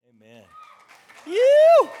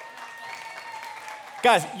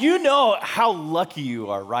Guys, you know how lucky you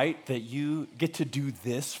are, right? That you get to do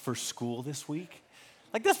this for school this week?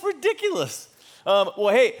 Like, that's ridiculous. Well,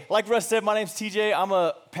 hey, like Russ said, my name's TJ. I'm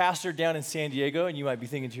a pastor down in San Diego, and you might be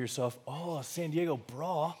thinking to yourself, oh, San Diego,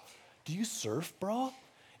 brah, do you surf, brah?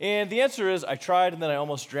 And the answer is I tried, and then I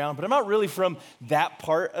almost drowned, but I'm not really from that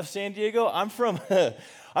part of San Diego. I'm from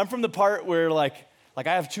I'm from the part where, like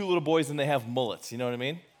I have two little boys, and they have mullets, you know what I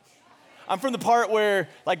mean? I'm from the part where,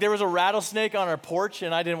 like, there was a rattlesnake on our porch,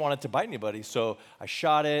 and I didn't want it to bite anybody, so I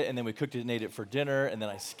shot it, and then we cooked it and ate it for dinner, and then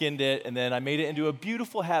I skinned it, and then I made it into a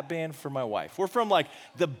beautiful hat band for my wife. We're from, like,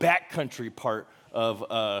 the backcountry part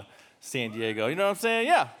of San Diego. You know what I'm saying?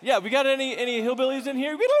 Yeah. We got any hillbillies in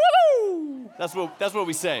here? That's what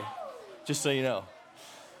we say, just so you know.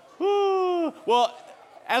 Woo. Well,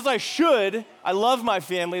 as I should, I love my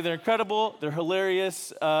family. They're incredible. They're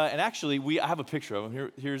hilarious. And actually, I have a picture of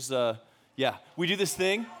them. Here's we do this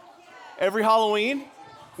thing every Halloween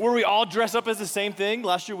where we all dress up as the same thing.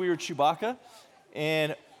 Last year we were Chewbacca.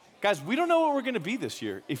 And guys, we don't know what we're going to be this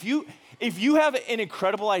year. If you have an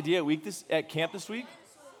incredible idea at camp this week,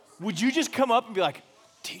 would you just come up and be like,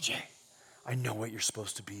 TJ, I know what you're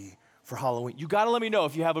supposed to be for Halloween. You got to let me know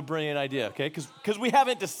if you have a brilliant idea, okay? Because we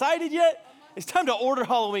haven't decided yet. It's time to order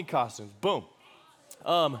Halloween costumes. Boom.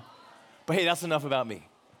 But hey, that's enough about me,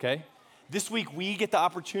 okay? This week, we get the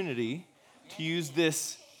opportunity to use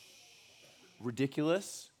this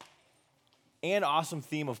ridiculous and awesome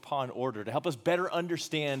theme of Paw and Order to help us better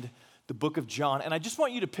understand the book of John. And I just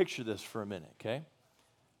want you to picture this for a minute, okay?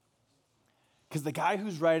 Because the guy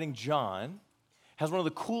who's writing John has one of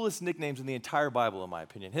the coolest nicknames in the entire Bible, in my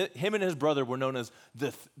opinion. Him and his brother were known as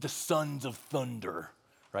the Sons of Thunder.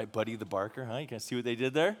 Right, Buddy the Barker, huh? You can see what they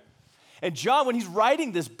did there? And John, when he's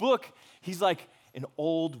writing this book, he's like an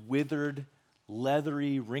old, withered,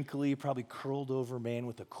 leathery, wrinkly, probably curled over man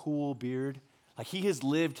with a cool beard. Like, he has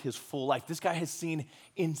lived his full life. This guy has seen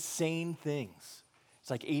insane things. It's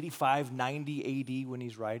like 85, 90 AD when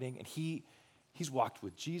he's writing, and he's walked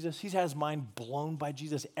with Jesus. He's had his mind blown by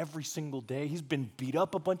Jesus every single day. He's been beat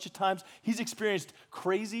up a bunch of times. He's experienced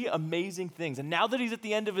crazy, amazing things. And now that he's at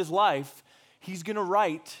the end of his life, he's going to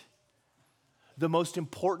write the most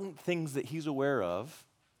important things that he's aware of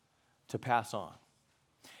to pass on.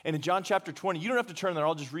 And in John chapter 20, you don't have to turn there,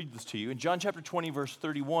 I'll just read this to you. In John chapter 20, verse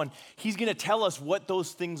 31, he's going to tell us what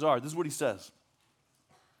those things are. This is what he says.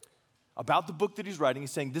 About the book that he's writing, he's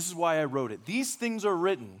saying, this is why I wrote it. These things are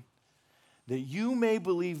written that you may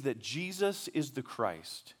believe that Jesus is the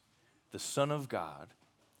Christ, the Son of God,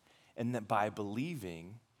 and that by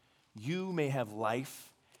believing, you may have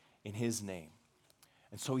life in his name.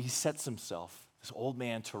 And so he sets himself, this old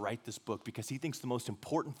man, to write this book because he thinks the most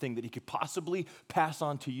important thing that he could possibly pass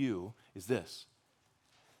on to you is this,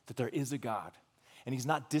 that there is a God, and he's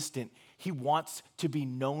not distant. He wants to be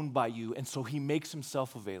known by you, and so he makes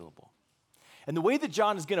himself available. And the way that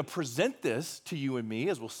John is going to present this to you and me,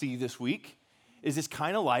 as we'll see this week, is it's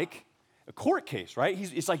kind of like a court case, right?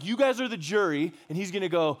 It's like you guys are the jury, and he's going to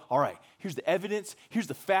go, all right, here's the evidence, here's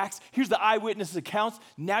the facts, here's the eyewitness accounts.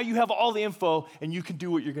 Now you have all the info, and you can do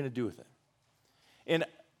what you're going to do with it. And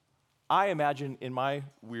I imagine in my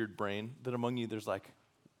weird brain that among you there's like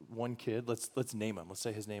one kid. Let's name him. Let's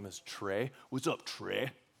say his name is Trey. What's up,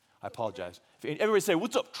 Trey? I apologize. Everybody say,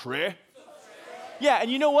 what's up, Trey? Yeah,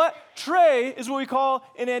 and you know what? Trey is what we call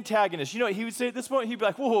an antagonist. You know what he would say at this point? He'd be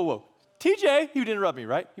like, whoa. TJ, he would interrupt me,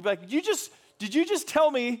 right? He'd be like, did you just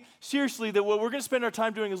tell me, seriously, that what we're going to spend our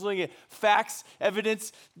time doing is looking at facts,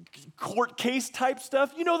 evidence, court case type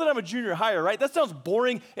stuff? You know that I'm a junior hire, right? That sounds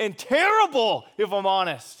boring and terrible, if I'm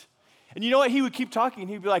honest. And you know what? He would keep talking,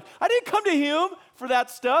 and he'd be like, I didn't come to him for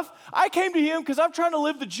that stuff. I came to him because I'm trying to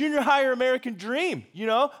live the junior hire American dream, you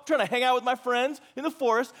know? I'm trying to hang out with my friends in the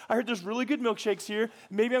forest. I heard there's really good milkshakes here.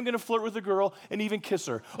 Maybe I'm going to flirt with a girl and even kiss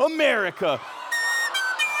her. America.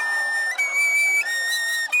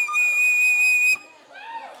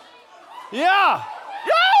 Yeah.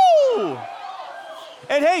 Yo!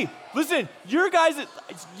 And hey, listen, your guys'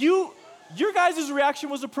 reaction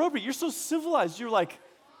was appropriate. You're so civilized. You're like,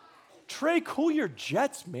 Trey, cool your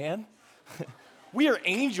jets, man. We are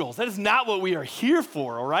angels. That is not what we are here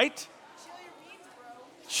for, all right?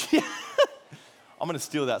 Chill your beans, bro. I'm going to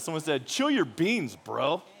steal that. Someone said, chill your beans,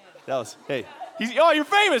 bro. That was, hey. You're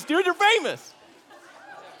famous, dude. You're famous.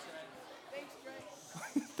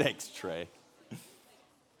 Thanks, Trey.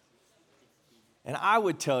 And I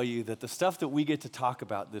would tell you that the stuff that we get to talk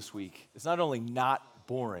about this week is not only not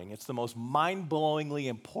boring, it's the most mind-blowingly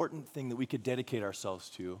important thing that we could dedicate ourselves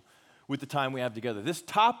to with the time we have together. This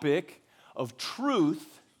topic of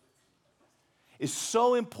truth is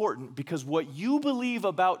so important because what you believe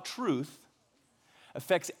about truth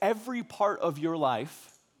affects every part of your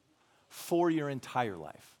life for your entire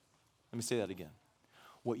life. Let me say that again.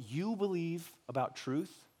 What you believe about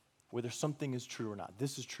truth, whether something is true or not,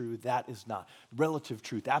 this is true, that is not, relative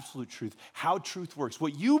truth, absolute truth, how truth works,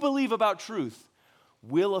 what you believe about truth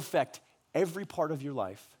will affect every part of your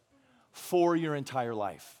life for your entire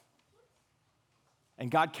life. And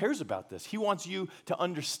God cares about this. He wants you to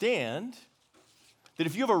understand that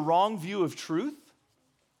if you have a wrong view of truth,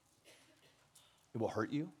 it will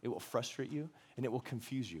hurt you, it will frustrate you, and it will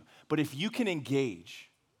confuse you. But if you can engage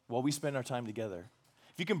while we spend our time together,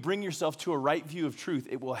 if you can bring yourself to a right view of truth,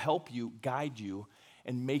 it will help you, guide you,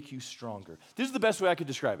 and make you stronger. This is the best way I could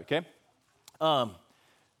describe it, okay?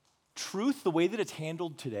 Truth, the way that it's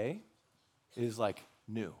handled today, is like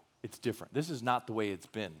new. It's different. This is not the way it's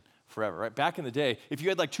been forever, right? Back in the day, if you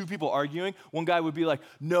had like two people arguing, one guy would be like,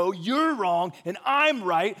 no, you're wrong, and I'm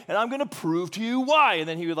right, and I'm gonna prove to you why. And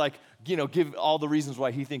then he would like, give all the reasons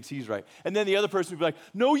why he thinks he's right. And then the other person would be like,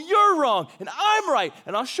 no, you're wrong, and I'm right,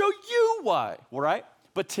 and I'll show you why, right?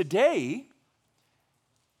 But today,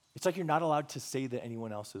 it's like you're not allowed to say that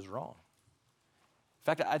anyone else is wrong. In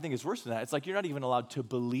fact, I think it's worse than that. It's like you're not even allowed to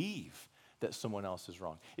believe that someone else is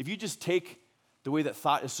wrong. If you just take the way that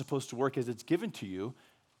thought is supposed to work as it's given to you,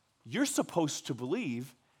 you're supposed to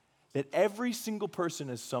believe that every single person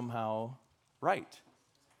is somehow right.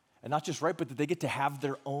 And not just right, but that they get to have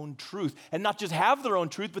their own truth. And not just have their own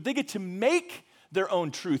truth, but they get to make their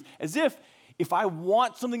own truth. As if I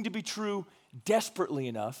want something to be true desperately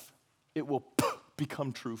enough, it will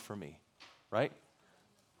become true for me, right?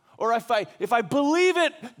 Or if I believe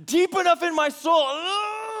it deep enough in my soul,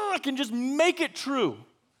 I can just make it true,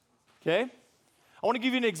 okay? I want to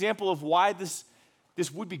give you an example of why this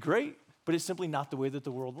would be great, but it's simply not the way that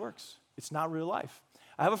the world works. It's not real life.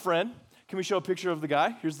 I have a friend. Can we show a picture of the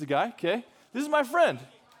guy? Here's the guy, okay? This is my friend.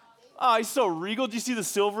 Oh, he's so regal. Do you see the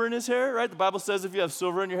silver in his hair, right? The Bible says if you have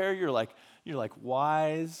silver in your hair, you're like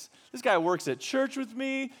wise. This guy works at church with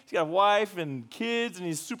me. He's got a wife and kids, and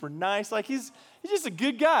he's super nice. Like he's just a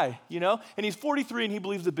good guy, And he's 43, and he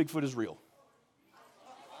believes that Bigfoot is real.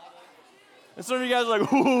 And some of you guys are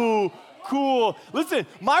like, ooh, cool. Listen,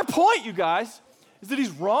 my point, you guys, is that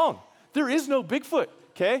he's wrong. There is no Bigfoot,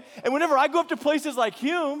 okay? And whenever I go up to places like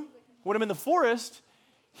Hume, when I'm in the forest,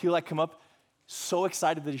 he'll like come up so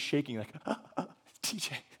excited that he's shaking, like,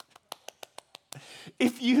 TJ,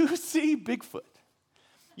 if you see Bigfoot,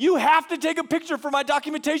 you have to take a picture for my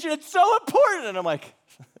documentation. It's so important. And I'm like,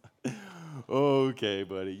 okay,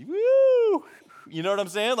 buddy. Woo! You know what I'm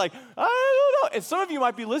saying? Like, I don't know. And some of you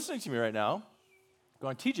might be listening to me right now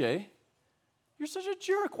going, TJ, you're such a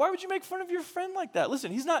jerk. Why would you make fun of your friend like that?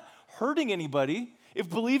 Listen, he's not hurting anybody. If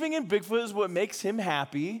believing in Bigfoot is what makes him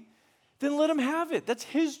happy, then let him have it. That's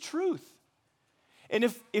his truth. And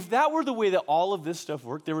if that were the way that all of this stuff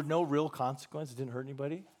worked, there were no real consequence, it didn't hurt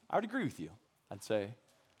anybody, I would agree with you. I'd say,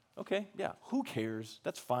 okay, yeah, who cares?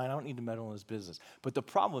 That's fine. I don't need to meddle in his business. But the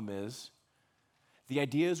problem is, the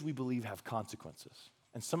ideas we believe have consequences.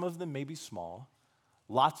 And some of them may be small.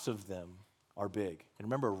 Lots of them are big. And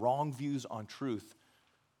remember, wrong views on truth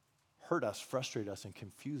hurt us, frustrate us, and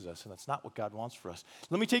confuse us, and that's not what God wants for us.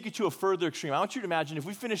 Let me take you to a further extreme. I want you to imagine if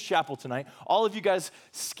we finished chapel tonight, all of you guys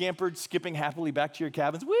scampered, skipping happily back to your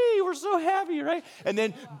cabins. Wee, we're so happy, right? And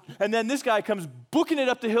then this guy comes booking it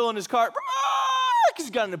up the hill in his car because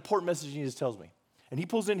he's got an important message he just tells me. And he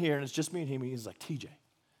pulls in here, and it's just me and him, and he's like, TJ,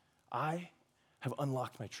 I have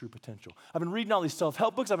unlocked my true potential. I've been reading all these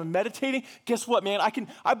self-help books. I've been meditating. Guess what, man?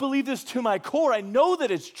 I believe this to my core. I know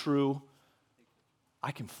that it's true.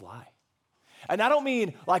 I can fly. And I don't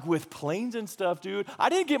mean like with planes and stuff, dude. I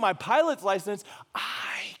didn't get my pilot's license.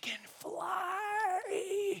 I can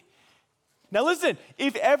fly. Now listen,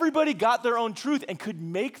 if everybody got their own truth and could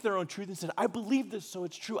make their own truth and said, I believe this, so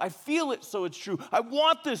it's true. I feel it, so it's true. I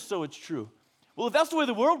want this, so it's true. Well, if that's the way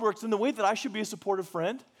the world works, then the way that I should be a supportive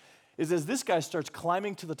friend is as this guy starts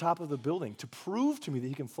climbing to the top of the building to prove to me that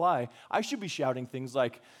he can fly, I should be shouting things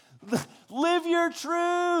like, live your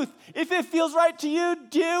truth. If it feels right to you,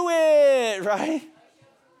 do it, right?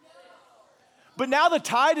 But now the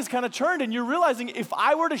tide is kind of turned, and you're realizing if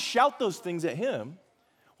I were to shout those things at him,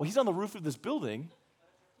 well, he's on the roof of this building,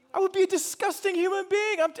 I would be a disgusting human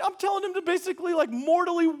being. I'm telling him to basically like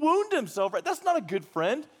mortally wound himself, right? That's not a good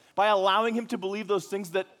friend by allowing him to believe those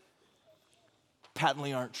things that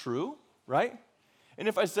patently aren't true, right? And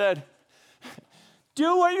if I said,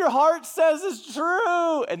 do what your heart says is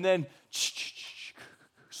true, and then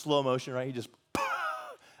slow motion, right? He just,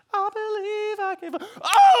 I believe I can,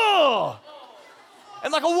 oh!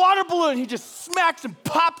 And like a water balloon, he just smacks and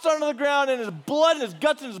pops onto the ground, and his blood and his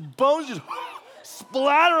guts and his bones just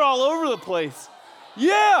splatter all over the place.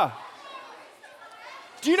 Yeah.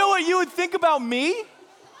 Do you know what you would think about me?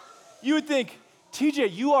 You would think,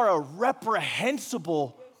 TJ, you are a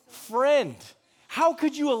reprehensible friend. How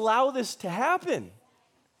could you allow this to happen?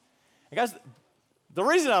 And guys, the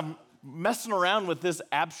reason I'm messing around with this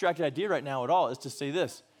abstract idea right now at all is to say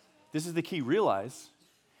this. This is the key. Realize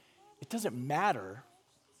it doesn't matter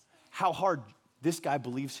how hard this guy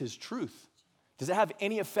believes his truth. Does it have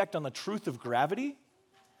any effect on the truth of gravity?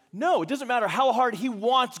 No, it doesn't matter how hard he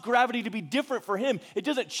wants gravity to be different for him. It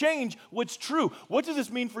doesn't change what's true. What does this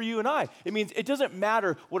mean for you and I? It means it doesn't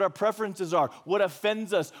matter what our preferences are, what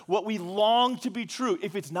offends us, what we long to be true.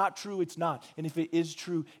 If it's not true, it's not. And if it is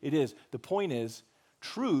true, it is. The point is,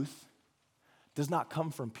 truth does not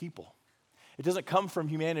come from people. It doesn't come from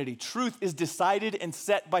humanity. Truth is decided and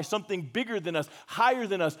set by something bigger than us, higher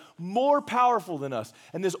than us, more powerful than us.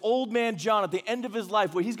 And this old man, John, at the end of his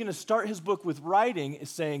life, what he's going to start his book with writing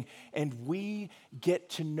is saying, and we get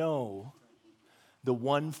to know the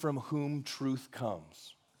one from whom truth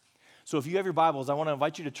comes. So if you have your Bibles, I want to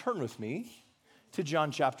invite you to turn with me to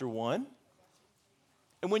John chapter 1.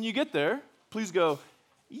 And when you get there, please go,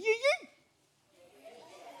 yee yee.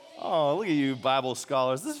 Oh, look at you, Bible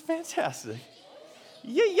scholars. This is fantastic.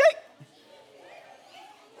 Yay, yay.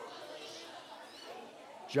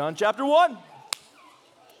 John chapter 1,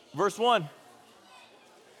 verse 1.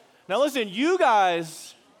 Now listen, you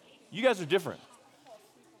guys are different.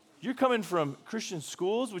 You're coming from Christian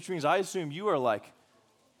schools, which means I assume you are like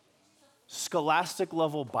scholastic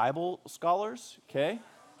level Bible scholars, okay?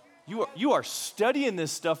 You are studying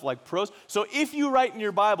this stuff like pros. So if you write in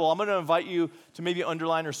your Bible, I'm going to invite you to maybe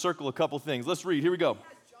underline or circle a couple things. Let's read. Here we go.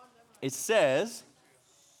 It says,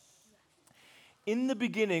 in the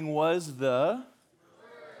beginning was the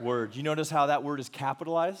Word. You notice how that word is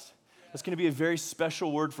capitalized? That's going to be a very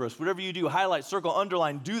special word for us. Whatever you do, highlight, circle,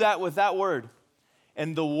 underline, do that with that word.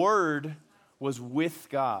 And the Word was with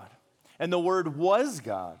God. And the Word was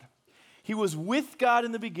God. He was with God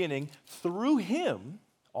in the beginning. Through Him,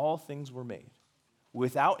 all things were made.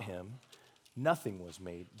 Without Him, nothing was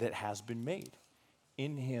made that has been made.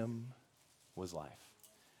 In Him was life.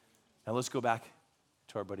 Now let's go back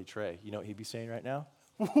to our buddy Trey. You know what he'd be saying right now?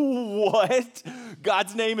 What?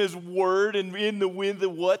 God's name is Word and in the wind, the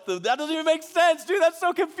what? That doesn't even make sense, dude. That's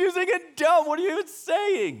so confusing and dumb. What are you even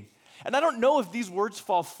saying? And I don't know if these words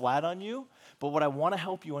fall flat on you, but what I want to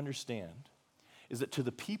help you understand is that to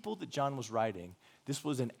the people that John was writing, this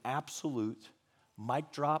was an absolute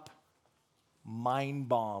mic drop, mind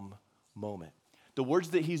bomb moment. The words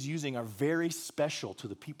that he's using are very special to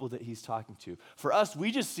the people that he's talking to. For us,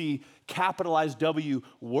 we just see capitalized W,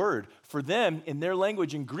 word. For them, in their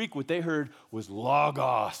language, in Greek, what they heard was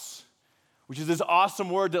logos, which is this awesome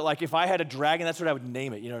word that, like, if I had a dragon, that's what I would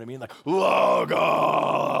name it. You know what I mean? Like, logos.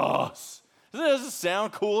 Does it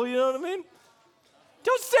sound cool? You know what I mean?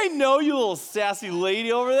 Don't say no, you little sassy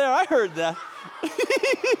lady over there. I heard that.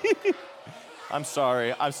 I'm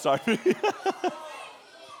sorry.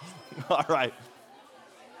 All right.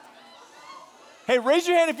 Hey, raise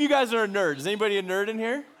your hand if you guys are a nerd. Is anybody a nerd in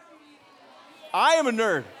here? I am a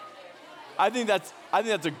nerd. I think that's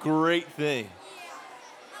a great thing.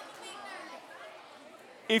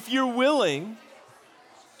 If you're willing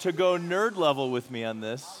to go nerd level with me on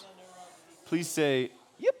this, please say,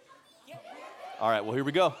 yep. All right, well, here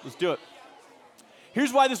we go. Let's do it.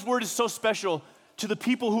 Here's why this word is so special to the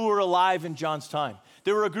people who were alive in John's time.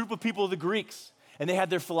 There were a group of people, the Greeks, and they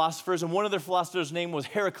had their philosophers, and one of their philosophers' name was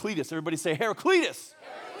Heraclitus. Everybody say Heraclitus.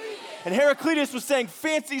 And Heraclitus was saying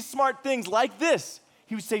fancy, smart things like this.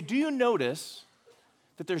 He would say, do you notice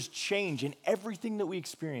that there's change in everything that we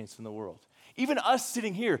experience in the world? Even us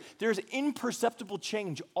sitting here, there's imperceptible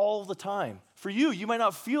change all the time. For you, you might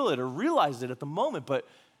not feel it or realize it at the moment, but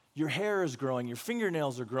your hair is growing, your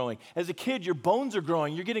fingernails are growing. As a kid, your bones are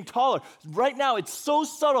growing, you're getting taller. Right now, it's so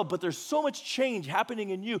subtle, but there's so much change happening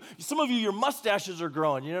in you. Some of you, your mustaches are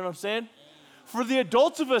growing, you know what I'm saying? For the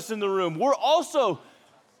adults of us in the room, we're also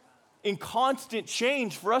in constant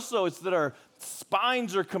change. For us, though, it's that our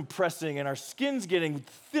spines are compressing and our skin's getting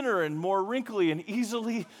thinner and more wrinkly and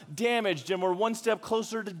easily damaged, and we're one step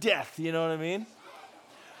closer to death, you know what I mean?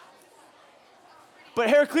 But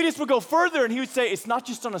Heraclitus would go further and he would say it's not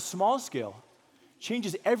just on a small scale. Change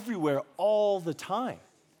is everywhere all the time.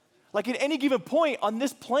 Like at any given point on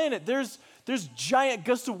this planet, there's There's giant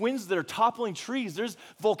gusts of winds that are toppling trees. There's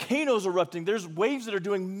volcanoes erupting. There's waves that are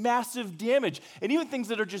doing massive damage. And even things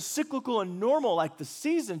that are just cyclical and normal, like the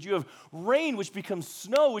seasons. You have rain, which becomes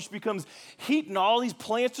snow, which becomes heat, and all these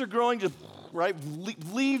plants are growing, just right,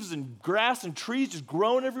 leaves and grass and trees just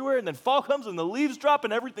growing everywhere. And then fall comes and the leaves drop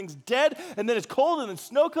and everything's dead. And then it's cold and then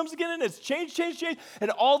snow comes again and it's change.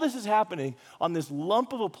 And all this is happening on this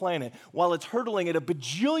lump of a planet while it's hurtling at a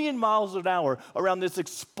bajillion miles an hour around this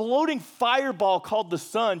exploding fireball called the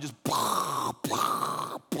sun, just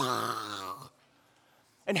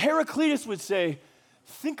and Heraclitus would say,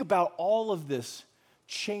 think about all of this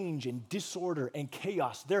change and disorder and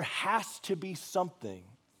chaos. There has to be something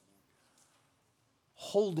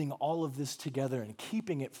holding all of this together and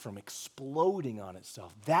keeping it from exploding on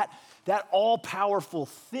itself. That all-powerful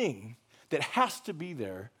thing that has to be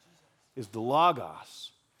there is the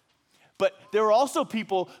Logos. But there were also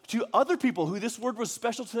other people who this word was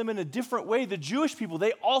special to them in a different way. The Jewish people,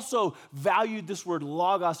 they also valued this word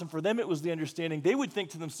Logos, and for them it was the understanding. They would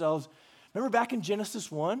think to themselves, remember back in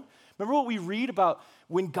Genesis 1? Remember what we read about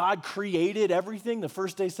when God created everything, the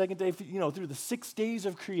first day, second day, through the 6 days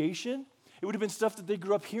of creation? It would have been stuff that they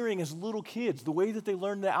grew up hearing as little kids. The way that they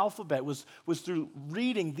learned the alphabet was through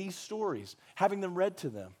reading these stories, having them read to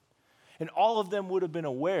them. And all of them would have been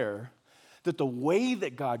aware that the way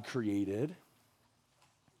that God created,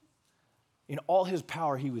 in all his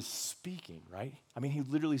power, he was speaking, right? I mean, he'd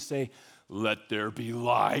literally say, let there be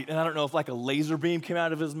light. And I don't know if like a laser beam came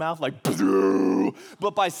out of his mouth, like,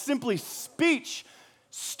 but by simply speech,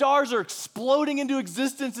 stars are exploding into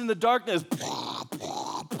existence in the darkness.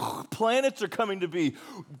 Planets are coming to be.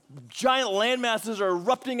 Giant land masses are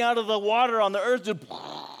erupting out of the water on the earth.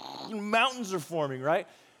 Mountains are forming, right?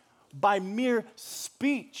 By mere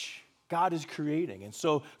speech, God is creating. And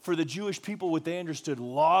so for the Jewish people, what they understood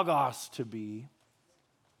Logos to be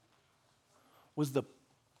was the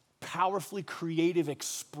powerfully creative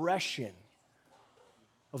expression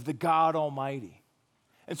of the God Almighty.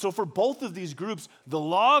 And so for both of these groups, the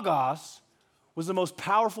Logos was the most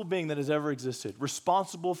powerful being that has ever existed,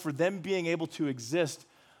 responsible for them being able to exist,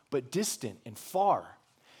 but distant and far.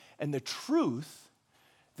 And the truth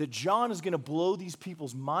that John is going to blow these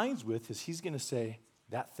people's minds with is he's going to say,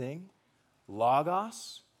 that thing,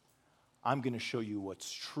 Logos, I'm going to show you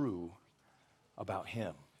what's true about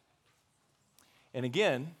him. And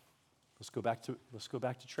again, let's go back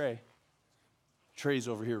to Trey. Trey's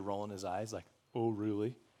over here rolling his eyes like, oh,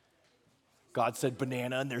 really? God said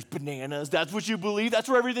banana, and there's bananas. That's what you believe? That's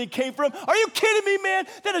where everything came from? Are you kidding me, man?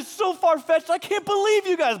 That is so far-fetched. I can't believe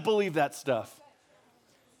you guys believe that stuff.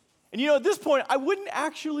 And at this point, I wouldn't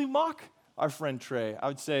actually mock our friend Trey. I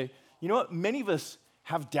would say, you know what? Many of us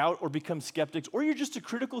have doubt or become skeptics, or you're just a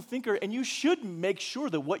critical thinker, and you should make sure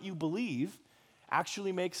that what you believe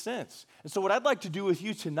actually makes sense. And so what I'd like to do with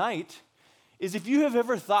you tonight is if you have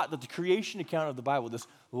ever thought that the creation account of the Bible, this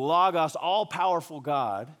Logos, all-powerful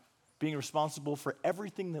God, being responsible for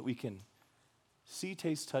everything that we can see,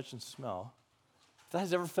 taste, touch, and smell, if that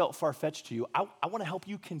has ever felt far-fetched to you, I want to help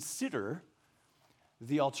you consider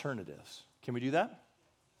the alternatives. Can we do that?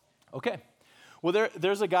 Okay. Well,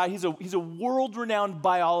 there's a guy, he's a world-renowned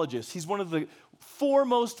biologist. He's one of the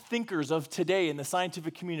foremost thinkers of today in the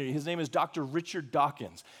scientific community. His name is Dr. Richard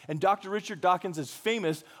Dawkins. And Dr. Richard Dawkins is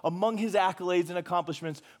famous among his accolades and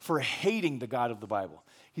accomplishments for hating the God of the Bible.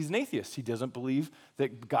 He's an atheist. He doesn't believe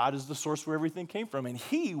that God is the source where everything came from. And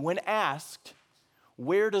he, when asked,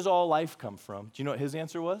 where does all life come from? Do you know what his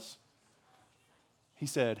answer was? He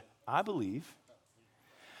said, I believe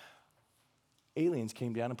aliens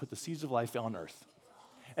came down and put the seeds of life on Earth.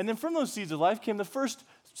 And then from those seeds of life came the first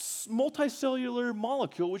multicellular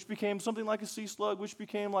molecule, which became something like a sea slug, which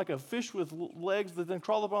became like a fish with legs that then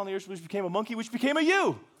crawled up on the earth, which became a monkey, which became a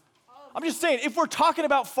you. I'm just saying, if we're talking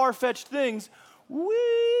about far-fetched things,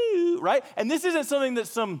 woo, right? And this isn't something that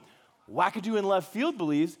some wackadoo in left field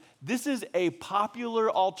believes. This is a popular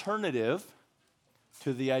alternative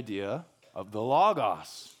to the idea of the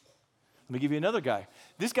Logos. Let me give you another guy.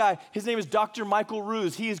 This guy, his name is Dr. Michael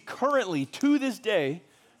Ruse. He is currently, to this day,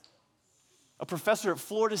 a professor at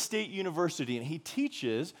Florida State University, and he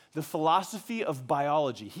teaches the philosophy of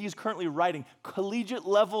biology. He is currently writing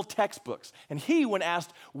collegiate-level textbooks. And he, when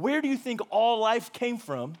asked, where do you think all life came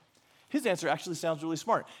from, his answer actually sounds really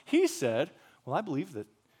smart. He said, well, I believe that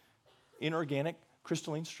inorganic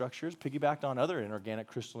crystalline structures piggybacked on other inorganic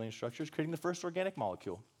crystalline structures, creating the first organic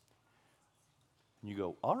molecule. And you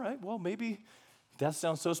go, all right, well, maybe that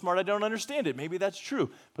sounds so smart I don't understand it. Maybe that's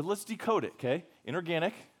true. But let's decode it, okay?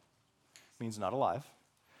 Inorganic means not alive.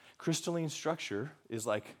 Crystalline structure is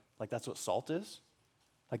like that's what salt is.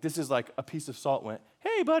 Like this is like a piece of salt went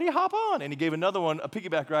hey, buddy, hop on. And he gave another one a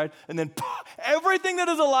piggyback ride, and then everything that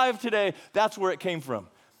is alive today, that's where it came from.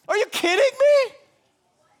 Are you kidding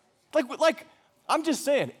me? Like I'm just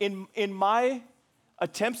saying, in my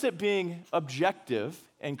attempts at being objective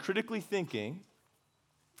and critically thinking,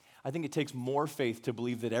 I think it takes more faith to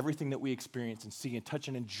believe that everything that we experience and see and touch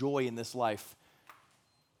and enjoy in this life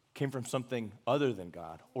came from something other than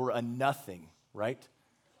God or a nothing, right?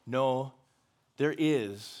 No, there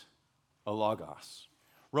is a logos.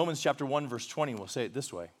 Romans chapter 1, verse 20 will say it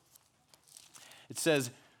this way. It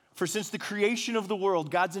says, for since the creation of the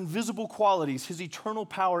world, God's invisible qualities, his eternal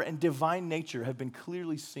power and divine nature have been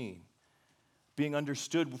clearly seen, being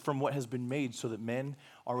understood from what has been made so that men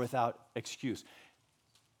are without excuse.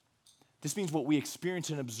 This means what we experience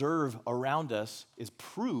and observe around us is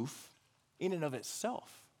proof in and of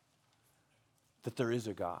itself that there is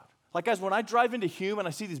a God. Like, guys, when I drive into Hume and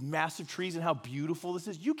I see these massive trees and how beautiful this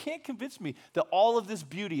is, you can't convince me that all of this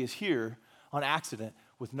beauty is here on accident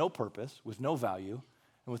with no purpose, with no value,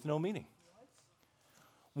 and with no meaning.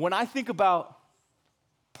 When I think about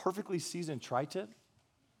perfectly seasoned tri-tip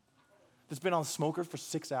that's been on the smoker for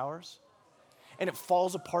 6 hours and it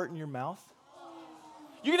falls apart in your mouth,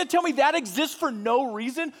 you're gonna tell me that exists for no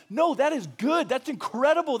reason? No, that is good. That's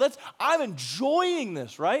incredible. I'm enjoying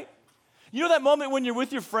this, right? You know that moment when you're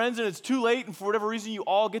with your friends and it's too late and for whatever reason you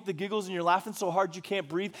all get the giggles and you're laughing so hard you can't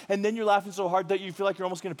breathe and then you're laughing so hard that you feel like you're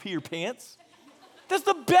almost gonna pee your pants? That's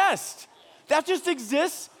the best. That just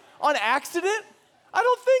exists on accident? I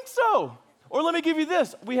don't think so. Or let me give you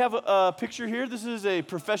this. We have a picture here. This is a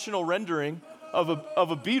professional rendering of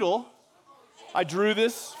a beetle. I drew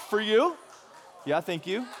this for you. Yeah, thank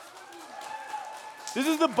you. This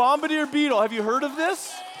is the bombardier beetle. Have you heard of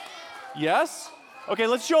this? Yes? Okay,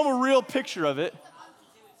 let's show them a real picture of it.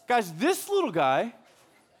 Guys, this little guy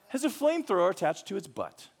has a flamethrower attached to its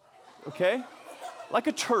butt, okay? Like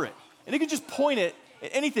a turret. And it can just point it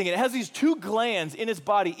at anything. And it has these two glands in its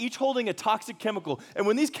body, each holding a toxic chemical. And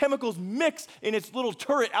when these chemicals mix in its little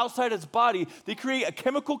turret outside its body, they create a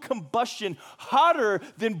chemical combustion hotter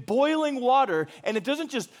than boiling water. And it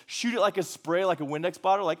doesn't just shoot it like a spray, like a Windex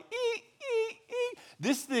bottle, like ee.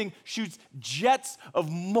 This thing shoots jets of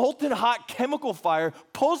molten hot chemical fire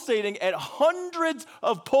pulsating at hundreds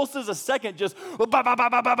of pulses a second, just ba, ba, ba,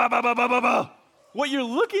 ba, ba, ba, ba, ba, ba. What you're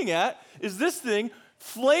looking at is this thing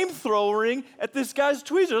flamethrowering at this guy's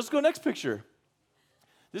tweezer. Let's go next picture.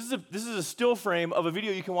 This is a still frame of a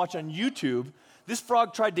video you can watch on YouTube. This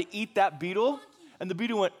frog tried to eat that beetle, and the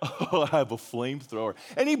beetle went, oh, I have a flamethrower.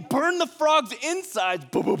 And he burned the frog's insides,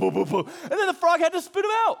 boom, boom, boom, boom, boom. And then the frog had to spit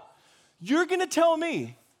him out. You're gonna tell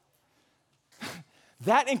me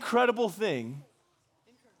that incredible thing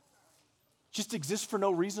just exists for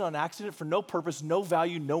no reason, on accident, for no purpose, no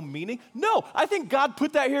value, no meaning? No, I think God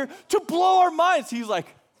put that here to blow our minds. He's like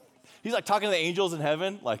talking to the angels in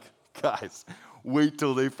heaven, like, guys, wait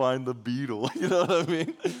till they find the beetle. You know what I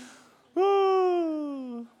mean?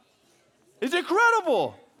 It's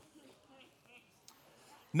incredible.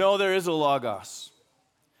 No, there is a logos.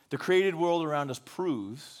 The created world around us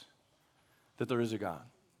proves that there is a God.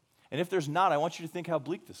 And if there's not, I want you to think how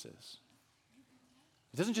bleak this is.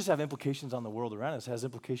 It doesn't just have implications on the world around us, it has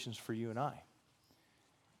implications for you and I.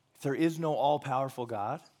 If there is no all-powerful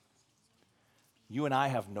God, you and I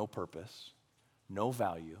have no purpose, no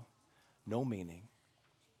value, no meaning.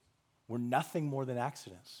 We're nothing more than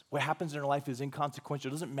accidents. What happens in our life is inconsequential.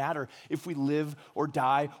 It doesn't matter if we live or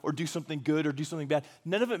die or do something good or do something bad.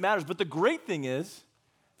 None of it matters. But the great thing is,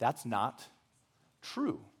 that's not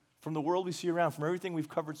true. From the world we see around, from everything we've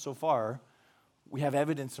covered so far, we have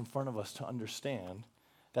evidence in front of us to understand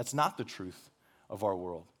that's not the truth of our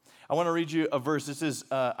world. I want to read you a verse. This is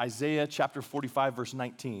Isaiah chapter 45, verse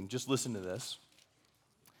 19. Just listen to this.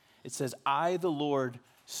 It says, I, the Lord,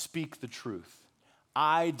 speak the truth.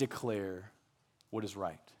 I declare what is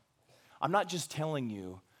right. I'm not just telling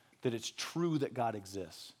you that it's true that God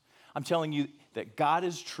exists. I'm telling you that God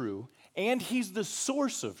is true, and he's the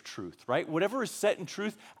source of truth, right? Whatever is set in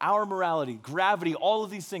truth, our morality, gravity, all of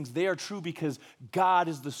these things, they are true because God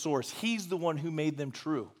is the source. He's the one who made them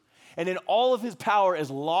true. And in all of his power as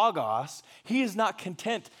Logos, he is not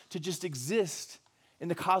content to just exist in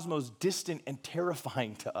the cosmos, distant and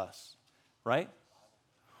terrifying to us, right?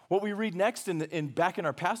 What we read next back in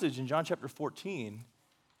our passage in John chapter 14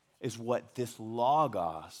 is what this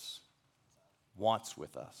Logos wants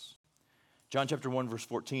with us. John chapter 1, verse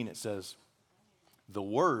 14, it says, the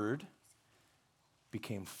Word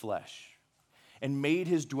became flesh and made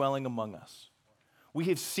his dwelling among us. We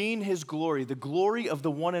have seen his glory, the glory of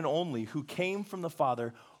the one and only who came from the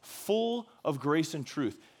Father, full of grace and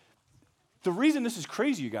truth. The reason this is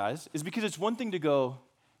crazy, you guys, is because it's one thing to go,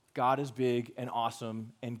 God is big and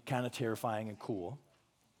awesome and kind of terrifying and cool.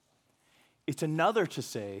 It's another to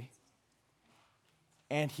say,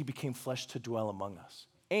 and he became flesh to dwell among us.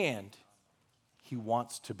 And he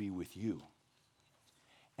wants to be with you.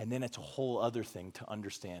 And then it's a whole other thing to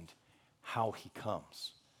understand how he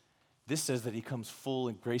comes. This says that he comes full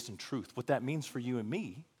in grace and truth. What that means for you and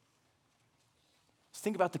me is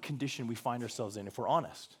think about the condition we find ourselves in if we're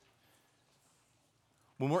honest.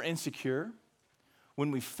 When we're insecure,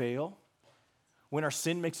 when we fail, when our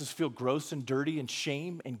sin makes us feel gross and dirty and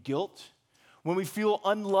shame and guilt, when we feel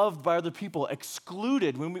unloved by other people,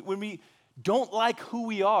 excluded, when we don't like who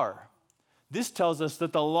we are, this tells us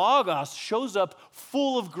that the Logos shows up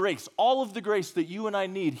full of grace, all of the grace that you and I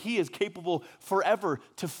need. He is capable forever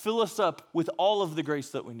to fill us up with all of the grace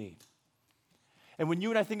that we need. And when you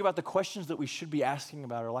and I think about the questions that we should be asking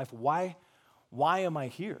about our life, why am I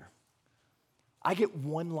here? I get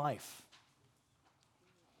one life.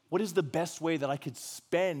 What is the best way that I could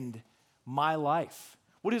spend my life?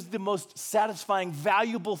 What is the most satisfying,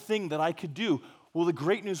 valuable thing that I could do? Well, the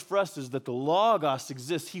great news for us is that the Logos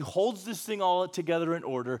exists. He holds this thing all together in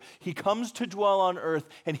order. He comes to dwell on earth,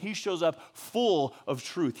 and he shows up full of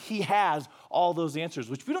truth. He has all those answers,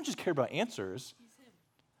 which we don't just care about answers.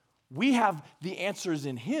 We have the answers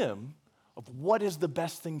in him of what is the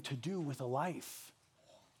best thing to do with a life.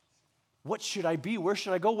 What should I be? Where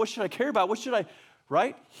should I go? What should I care about? What should I,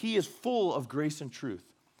 right? He is full of grace and truth.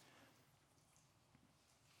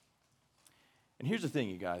 And here's the thing,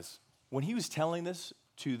 you guys. When he was telling this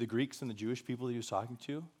to the Greeks and the Jewish people that he was talking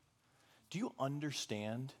to, do you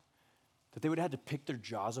understand that they would have had to pick their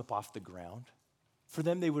jaws up off the ground? For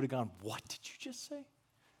them, they would have gone, what did you just say?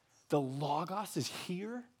 The Logos is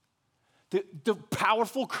here? The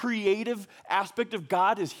powerful, creative aspect of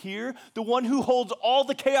God is here? The one who holds all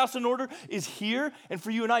the chaos in order is here? And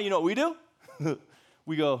for you and I, you know what we do?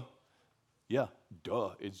 We go, yeah,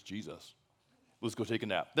 duh, it's Jesus. Let's go take a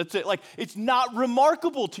nap. That's it. Like, it's not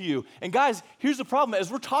remarkable to you. And guys, here's the problem. As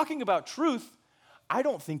we're talking about truth, I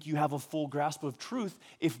don't think you have a full grasp of truth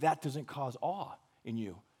if that doesn't cause awe in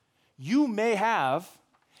you. You may have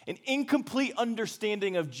an incomplete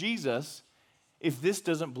understanding of Jesus if this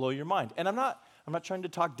doesn't blow your mind. And I'm not trying to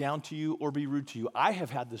talk down to you or be rude to you. I have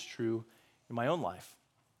had this true in my own life.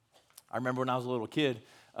 I remember when I was a little kid,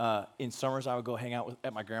 in summers I would go hang out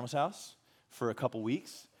at my grandma's house for a couple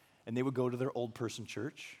weeks. And they would go to their old person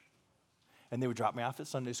church, and they would drop me off at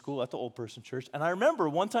Sunday school at the old person church. And I remember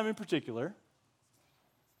one time in particular,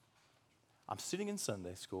 I'm sitting in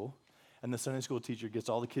Sunday school, and the Sunday school teacher gets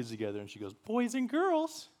all the kids together, and she goes, boys and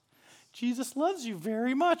girls, Jesus loves you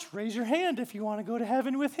very much. Raise your hand if you want to go to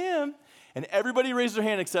heaven with him. And everybody raised their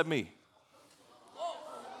hand except me.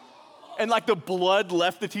 And like the blood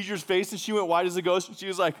left the teacher's face, and she went white as a ghost, and she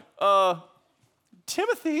was like,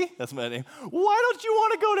 Timothy, that's my name, why don't you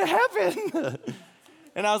want to go to heaven?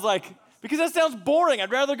 And I was like, because that sounds boring.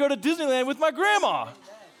 I'd rather go to Disneyland with my grandma.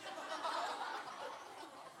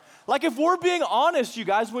 Like, if we're being honest, you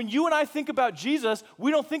guys, when you and I think about Jesus,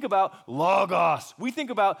 we don't think about Logos. We think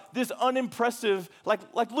about this unimpressive,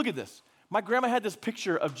 like look at this. My grandma had this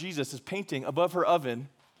picture of Jesus, this painting above her oven.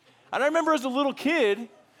 And I remember as a little kid,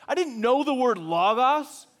 I didn't know the word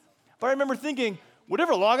Logos, but I remember thinking,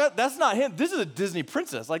 whatever Logos, that's not him. This is a Disney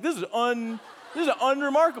princess. Like, this is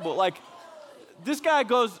unremarkable. Like, this guy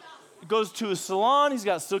goes to a salon. He's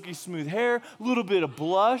got silky smooth hair, a little bit of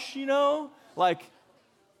blush, you know? Like,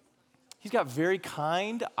 he's got very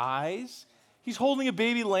kind eyes. He's holding a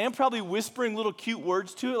baby lamb, probably whispering little cute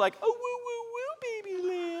words to it, like, oh, woo, woo, woo, baby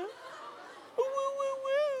lamb. Oh,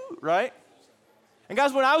 woo, woo, woo, right? And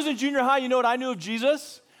guys, when I was in junior high, you know what I knew of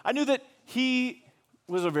Jesus? I knew that he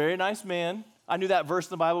was a very nice man. I knew that verse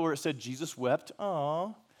in the Bible where it said Jesus wept.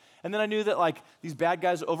 Aww. And then I knew that like these bad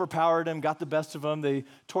guys overpowered him, got the best of him. They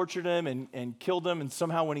tortured him and killed him. And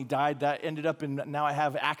somehow when he died, that ended up in now I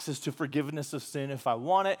have access to forgiveness of sin if I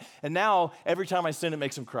want it. And now every time I sin, it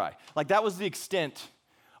makes him cry. Like that was the extent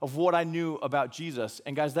of what I knew about Jesus.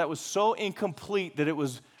 And guys, that was so incomplete that it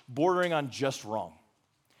was bordering on just wrong.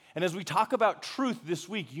 And as we talk about truth this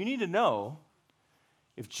week, you need to know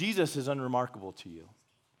if Jesus is unremarkable to you.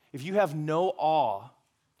 If you have no awe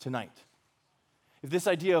tonight, if this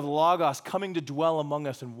idea of Logos coming to dwell among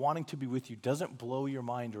us and wanting to be with you doesn't blow your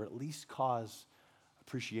mind or at least cause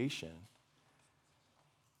appreciation,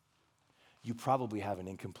 you probably have an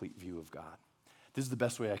incomplete view of God. This is the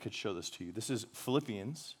best way I could show this to you. This is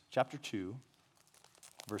Philippians chapter 2,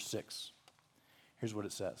 verse 6. Here's what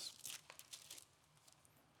it says.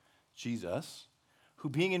 Jesus, who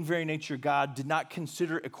being in very nature God, did not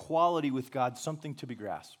consider equality with God something to be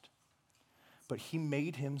grasped, but he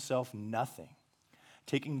made himself nothing,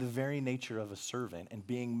 taking the very nature of a servant and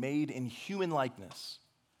being made in human likeness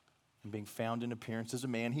and being found in appearance as a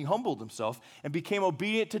man, he humbled himself and became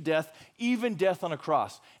obedient to death, even death on a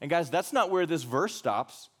cross. And guys, that's not where this verse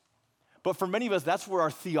stops, but for many of us, that's where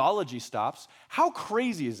our theology stops. How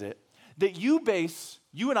crazy is it that you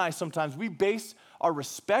and I sometimes, we base our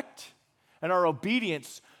respect and our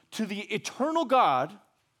obedience to the eternal God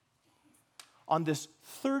on this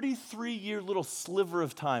 33-year little sliver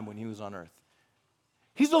of time when he was on earth.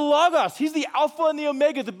 He's the Logos. He's the Alpha and the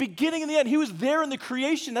Omega, the beginning and the end. He was there in the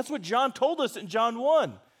creation. That's what John told us in John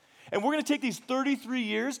 1. And we're going to take these 33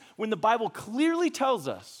 years when the Bible clearly tells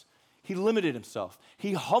us he limited himself.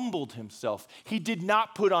 He humbled himself. He did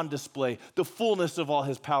not put on display the fullness of all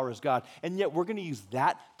his power as God. And yet we're going to use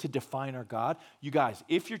that to define our God. You guys,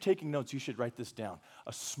 if you're taking notes, you should write this down.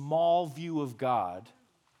 A small view of God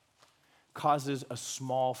causes a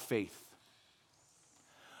small faith.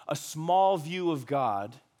 A small view of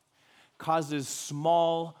God causes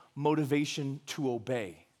small motivation to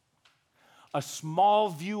obey. A small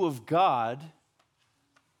view of God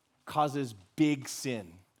causes big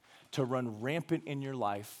sin to run rampant in your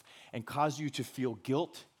life and cause you to feel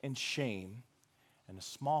guilt and shame. And a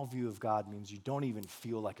small view of God means you don't even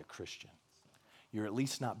feel like a Christian. You're at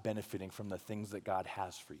least not benefiting from the things that God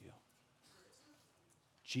has for you.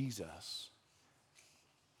 Jesus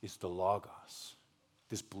is the Logos.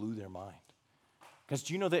 This blew their mind. Guys,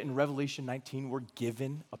 do you know that in Revelation 19, we're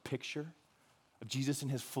given a picture of Jesus in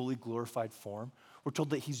his fully glorified form? We're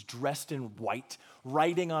told that he's dressed in white,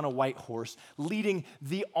 riding on a white horse, leading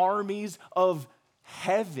the armies of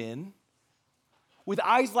heaven with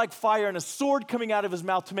eyes like fire and a sword coming out of his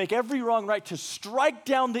mouth to make every wrong right, to strike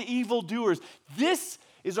down the evildoers. This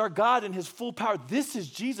is our God in his full power. This is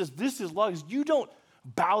Jesus. This is Logos. You don't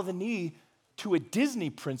bow the knee to a Disney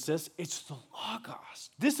princess, it's the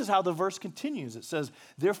Logos. This is how the verse continues. It says,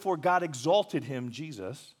 therefore God exalted him,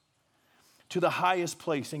 Jesus, to the highest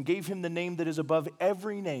place and gave him the name that is above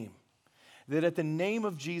every name, that at the name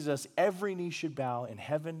of Jesus every knee should bow in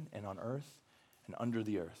heaven and on earth and under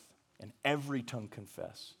the earth, and every tongue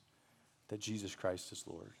confess that Jesus Christ is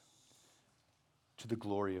Lord, to the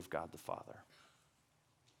glory of God the Father.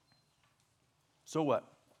 So what?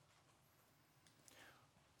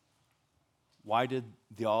 Why did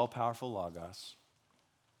the all-powerful Logos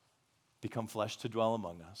become flesh to dwell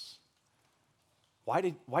among us? Why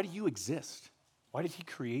do you exist? Why did he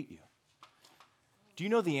create you? Do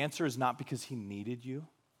you know the answer is not because he needed you?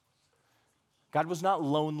 God was not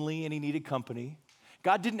lonely and he needed company.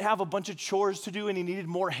 God didn't have a bunch of chores to do and he needed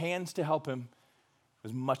more hands to help him. It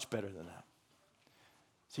was much better than that.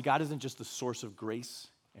 See, God isn't just the source of grace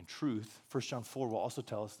and truth. 1 John 4 will also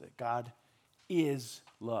tell us that God is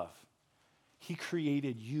love. He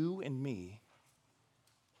created you and me,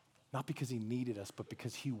 not because he needed us, but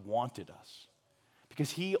because he wanted us.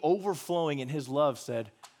 Because he, overflowing in his love,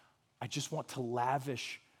 said, I just want to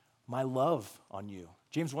lavish my love on you.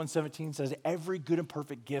 James 1:17 says, every good and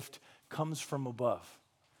perfect gift comes from above.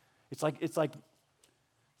 It's like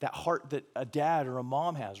that heart that a dad or a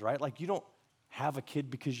mom has, right? Like you don't have a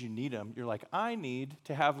kid because you need them. You're like, I need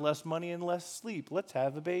to have less money and less sleep. Let's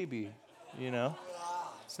have a baby, you know?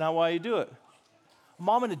 It's not why you do it.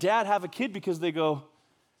 Mom and a dad have a kid because they go,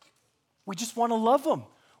 we just want to love them.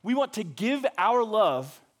 We want to give our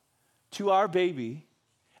love to our baby,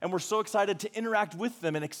 and we're so excited to interact with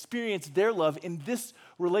them and experience their love in this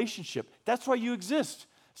relationship. That's why you exist.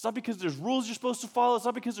 It's not because there's rules you're supposed to follow. It's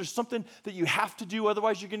not because there's something that you have to do,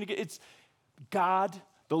 otherwise you're going to get, it's God,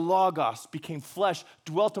 the Logos, became flesh,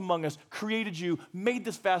 dwelt among us, created you, made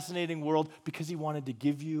this fascinating world because he wanted to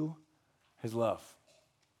give you his love.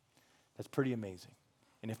 That's pretty amazing.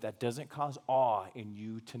 And if that doesn't cause awe in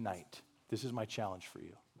you tonight, this is my challenge for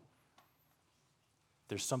you.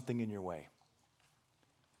 There's something in your way.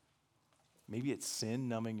 Maybe it's sin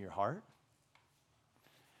numbing your heart.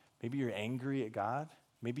 Maybe you're angry at God.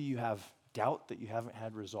 Maybe you have doubt that you haven't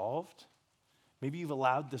had resolved. Maybe you've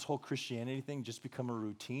allowed this whole Christianity thing just become a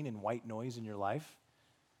routine and white noise in your life.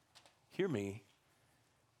 Hear me.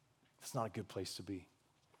 It's not a good place to be.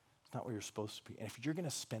 It's not where you're supposed to be. And if you're going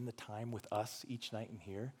to spend the time with us each night in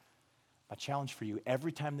here, my challenge for you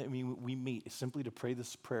every time that we meet is simply to pray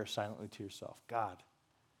this prayer silently to yourself. God,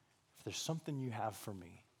 if there's something you have for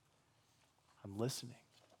me, I'm listening.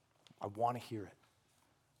 I want to hear it.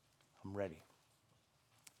 I'm ready.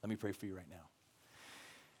 Let me pray for you right now.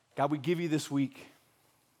 God, we give you this week.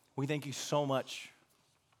 We thank you so much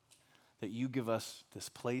that you give us this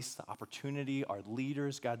place, the opportunity, our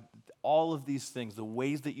leaders, God, all of these things, the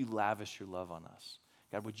ways that you lavish your love on us.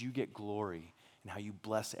 God, would you get glory and how you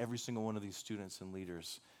bless every single one of these students and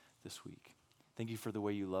leaders this week. Thank you for the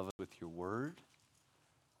way you love us with your word.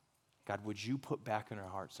 God, would you put back in our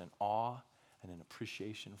hearts an awe and an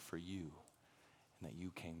appreciation for you and that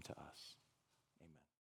you came to us.